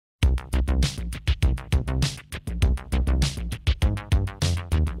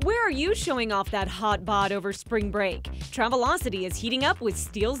are you showing off that hot bod over spring break? Travelocity is heating up with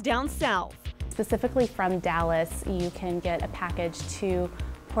steals down south. Specifically from Dallas, you can get a package to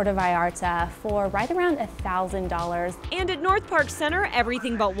Puerto Vallarta for right around $1,000. And at North Park Center,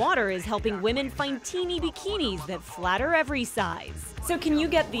 Everything But Water is helping women find teeny bikinis that flatter every size. So can you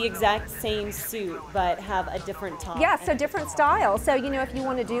get the exact same suit but have a different top? Yeah, so different styles. So, you know, if you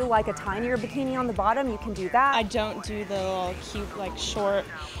want to do like a tinier bikini on the bottom, you can do that. I don't do the little cute, like short.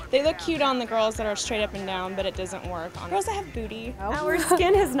 They look cute on the girls that are straight up and down, but it doesn't work on girls that have booty. Our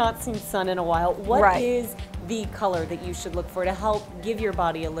skin has not seen sun in a while. What is Right. the color that you should look for to help give your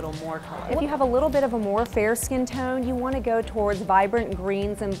body a little more color? If you have a little bit of a more fair skin tone, you want to go towards vibrant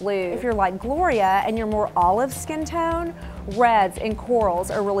greens and blues. If you're like Gloria and you're more olive skin tone, reds and corals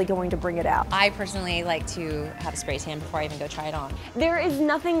are really going to bring it out. I personally like to have a spray tan before I even go try it on. There is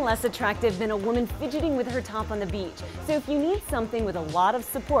nothing less attractive than a woman fidgeting with her top on the beach. So if you need something with a lot of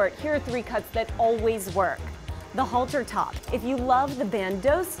support, here are 3 cuts that always work. The halter top. If you love the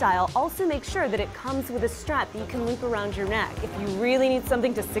bandeau style, also make sure that it comes with a strap that you can loop around your neck. If you really need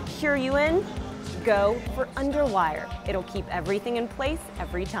something to secure you in, go for underwire. It'll keep everything in place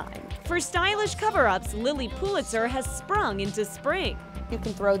every time. For stylish cover-ups, Lily Pulitzer has sprung into spring. You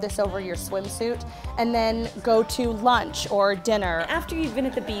can throw this over your swimsuit and then go to lunch or dinner. After you've been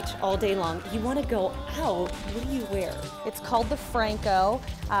at the beach all day long, you want to go out. What do you wear? It's called the Franco.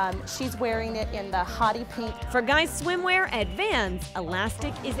 She's wearing it in the hottie pink. For guys' swimwear at Vans,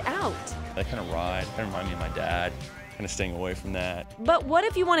 elastic is out. That kind of ride kind of remind me of my dad. Kind of staying away from that. But what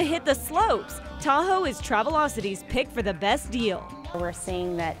if you want to hit the slopes? Tahoe is Travelocity's pick for the best deal. We're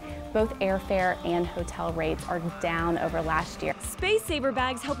seeing that both airfare and hotel rates are down over last year. Space Saver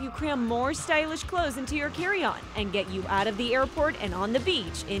bags help you cram more stylish clothes into your carry-on and get you out of the airport and on the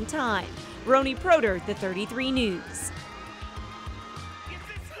beach in time. Roni Proder, the 33 News.